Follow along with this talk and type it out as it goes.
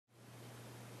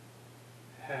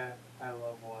I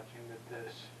love watching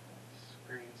this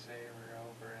screensaver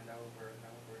over and over and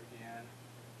over again.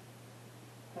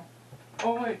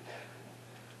 Oh wait!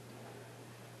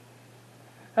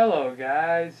 Hello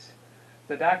guys!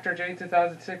 The Dr. J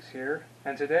 2006 here,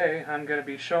 and today I'm going to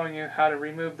be showing you how to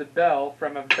remove the bell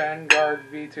from a Vanguard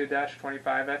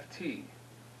V2-25FT.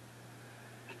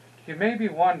 You may be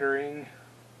wondering,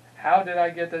 how did I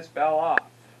get this bell off?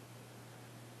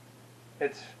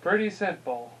 It's pretty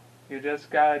simple. You just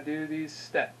gotta do these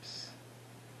steps.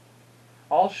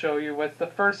 I'll show you with the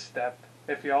first step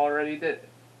if you already did it.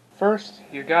 First,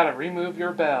 you gotta remove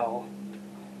your bell.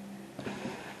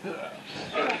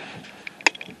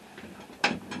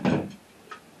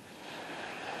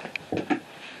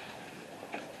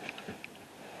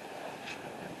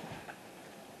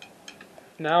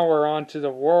 Now we're on to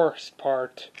the worst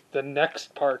part, the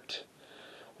next part.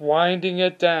 Winding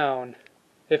it down.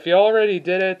 If you already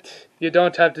did it, you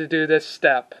don't have to do this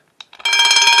step.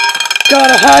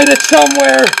 Gotta hide it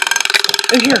somewhere!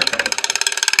 In here!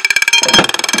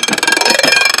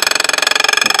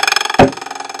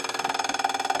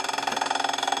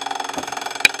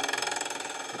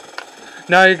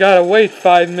 Now you gotta wait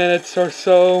 5 minutes or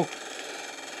so.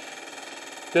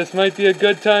 This might be a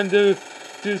good time to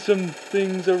do some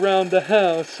things around the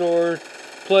house, or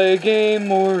play a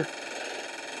game, or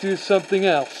do something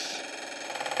else.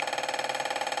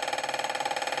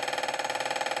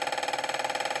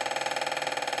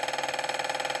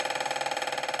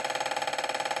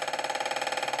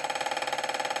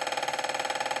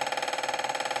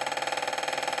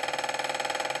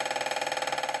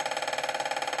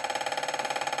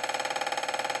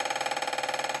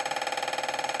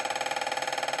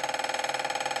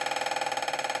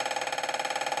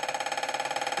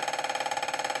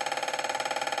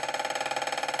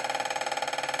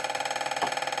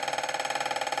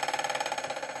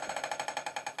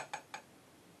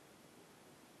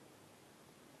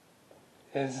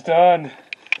 It's done.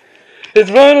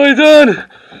 It's finally done!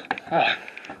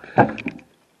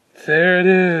 There it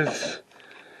is.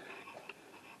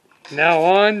 Now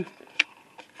on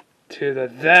to the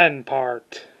then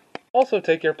part. Also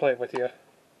take your plate with you.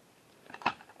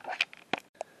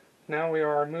 Now we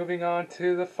are moving on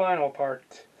to the final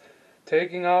part.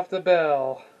 Taking off the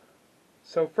bell.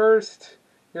 So first,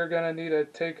 you're going to need to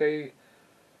take a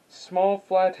small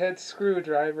flathead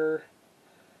screwdriver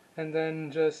and then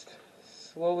just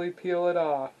slowly peel it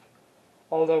off.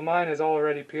 Although mine is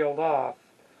already peeled off.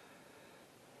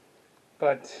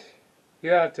 But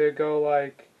you have to go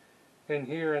like in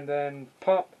here and then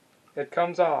pop, it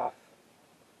comes off.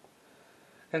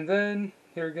 And then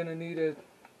you're going to need to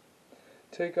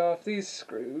take off these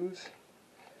screws.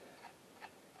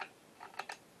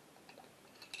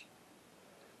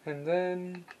 And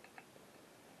then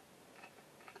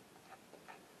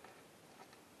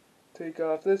take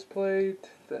off this plate,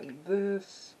 then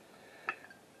this.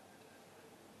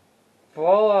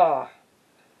 Voila!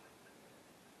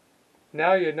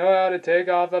 Now you know how to take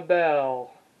off a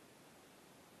bell.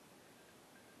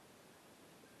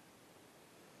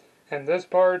 And this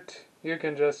part, you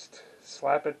can just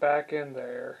slap it back in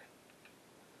there.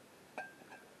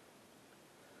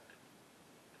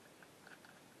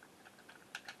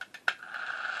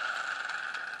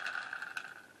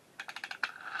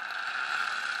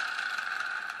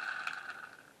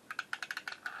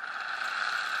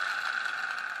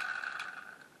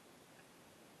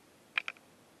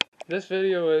 This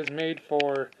video is made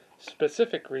for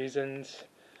specific reasons.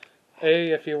 A,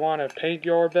 if you want to paint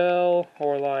your bell,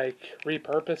 or like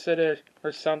repurpose it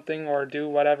or something, or do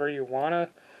whatever you wanna,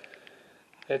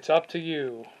 it's up to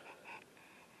you.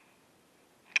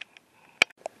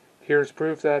 Here's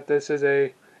proof that this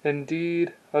is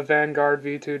indeed a Vanguard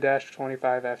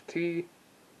V2-25FT.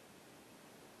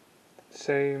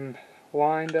 Same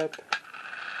windup,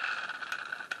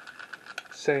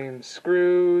 same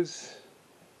screws,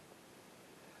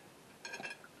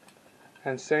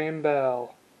 and same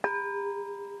bell.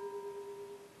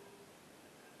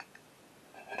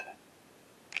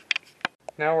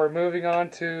 Now we're moving on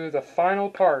to the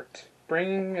final part,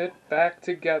 bringing it back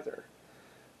together.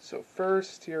 So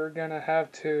first you're going to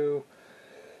have to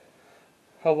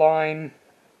align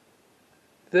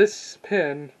this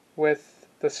pin with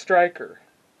the striker.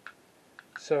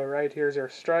 So right here's your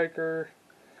striker,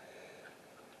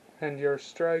 and your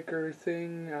striker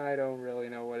thing, I don't really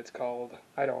know what it's called.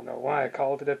 I don't know why I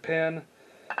called it a pin.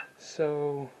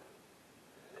 So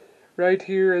right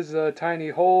here is a tiny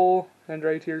hole, and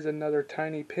right here's another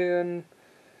tiny pin,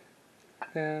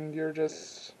 and you're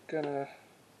just gonna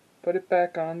put it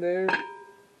back on there,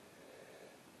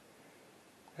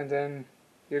 and then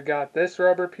you got this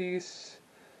rubber piece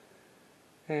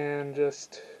and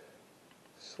just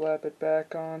slap it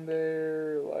back on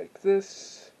there like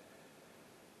this,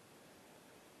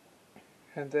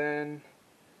 and then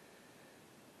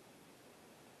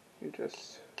you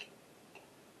just,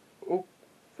 oh,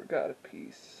 forgot a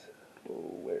piece. Oh,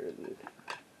 where is it?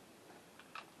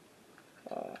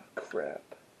 Ah, crap.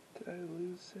 Did I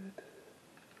lose it?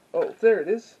 Oh, there it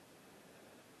is.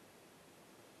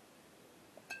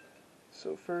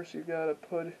 So first you gotta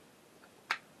put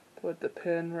the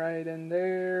pin right in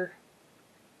there.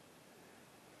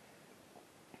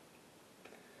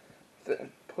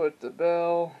 Then put the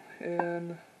bell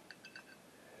in.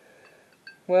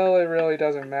 Well, it really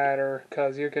doesn't matter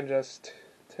because you can just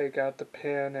take out the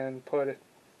pin and put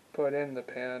in the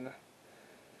pin.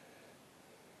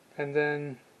 And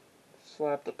then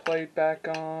slap the plate back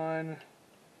on.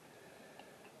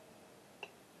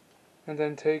 And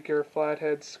then take your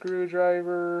flathead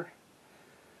screwdriver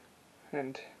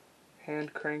and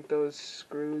hand crank those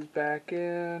screws back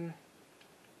in.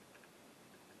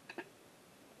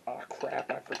 Oh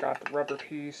crap, I forgot the rubber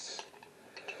piece.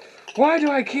 Why do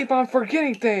I keep on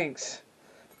forgetting things?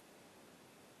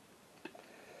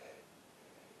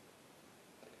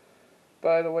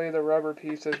 By the way, the rubber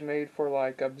piece is made for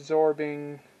like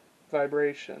absorbing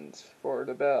vibrations for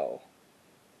the bell.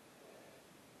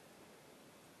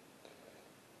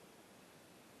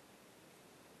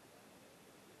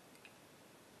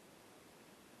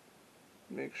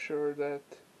 Make sure that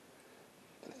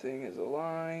the thing is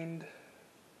aligned.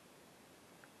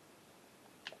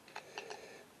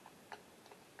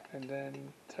 And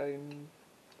then tighten.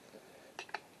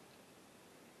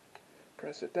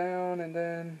 Press it down and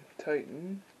then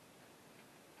tighten.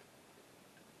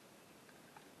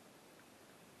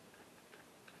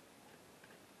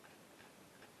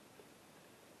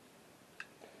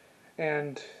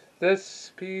 And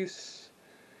this piece,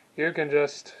 you can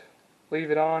just leave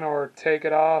it on or take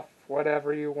it off,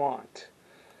 whatever you want.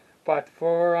 But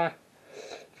for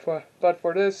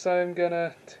this, I'm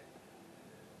gonna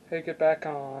take it back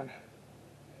on.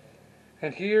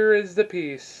 And here is the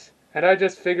piece. And I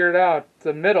just figured out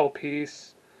the middle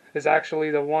piece is actually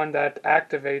the one that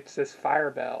activates this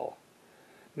fire bell,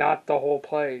 not the whole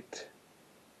plate.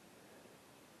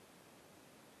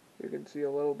 You can see a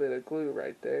little bit of glue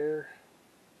right there.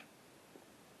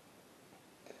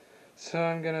 So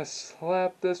I'm gonna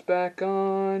slap this back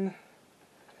on.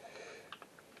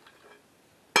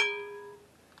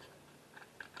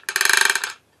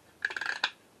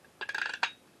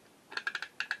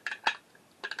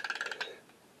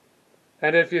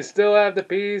 And if you still have the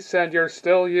piece and you're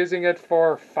still using it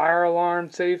for fire alarm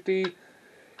safety,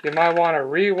 you might want to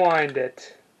rewind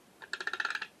it.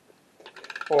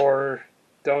 Or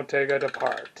don't take it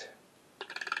apart.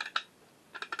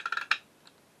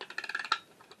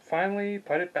 Finally,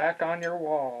 put it back on your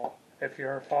wall if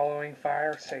you're following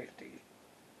fire safety.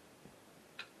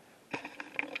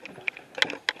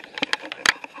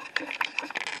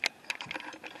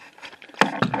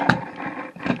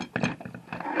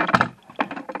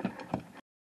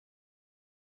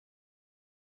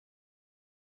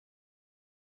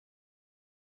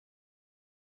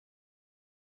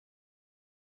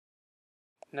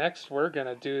 Next, we're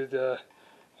gonna do the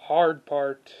hard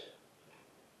part.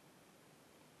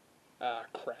 Ah,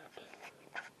 crap.